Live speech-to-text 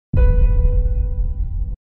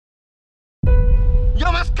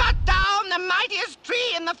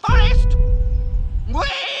in the forest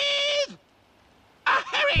with a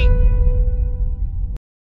Harry.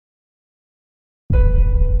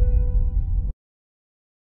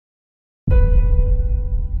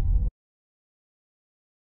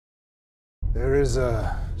 There is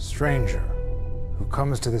a stranger who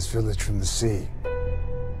comes to this village from the sea.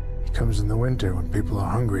 He comes in the winter when people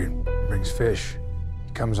are hungry and brings fish.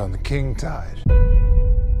 He comes on the king tide.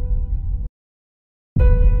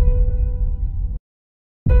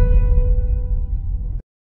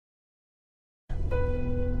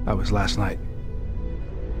 That was last night.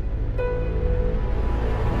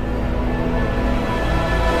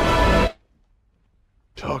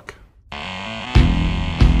 Talk.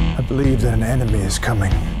 I believe that an enemy is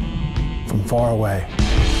coming from far away.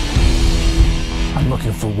 I'm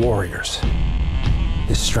looking for warriors.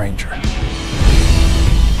 This stranger.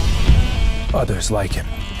 Others like him.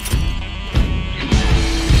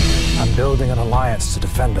 I'm building an alliance to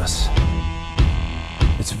defend us.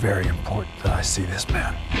 It's very important that I see this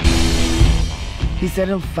man. He said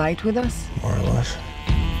he'll fight with us? More or less.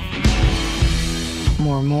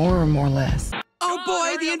 More or more less? Oh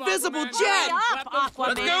boy, the invisible jet!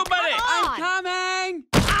 Let's go, buddy! I'm coming!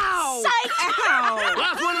 Ow! Psych! Ow!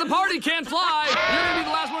 Last one of the party can't fly! You're gonna be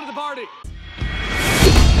the last one of the party!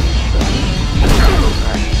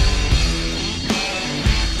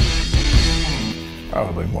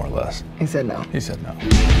 Probably more or less. He said no. He said no.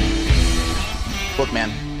 Look,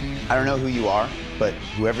 man, I don't know who you are, but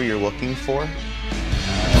whoever you're looking for,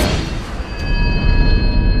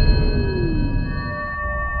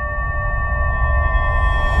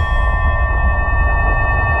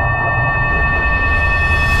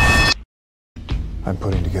 I'm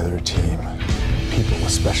putting together a team. People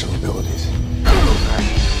with special abilities.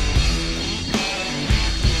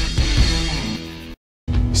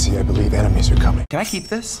 You see, I believe enemies are coming. can I keep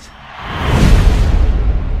this?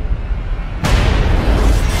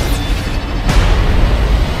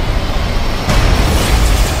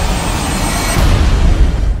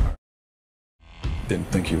 Didn't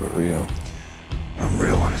think you were real. I'm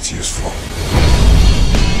real when it's useful.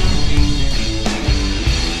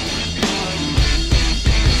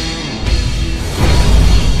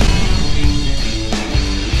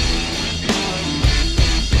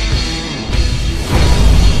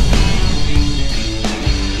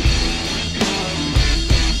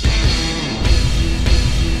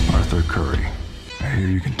 Curry. I hear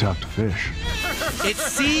you can talk to fish. It's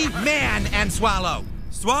sea, man, and swallow.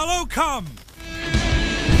 Swallow, come!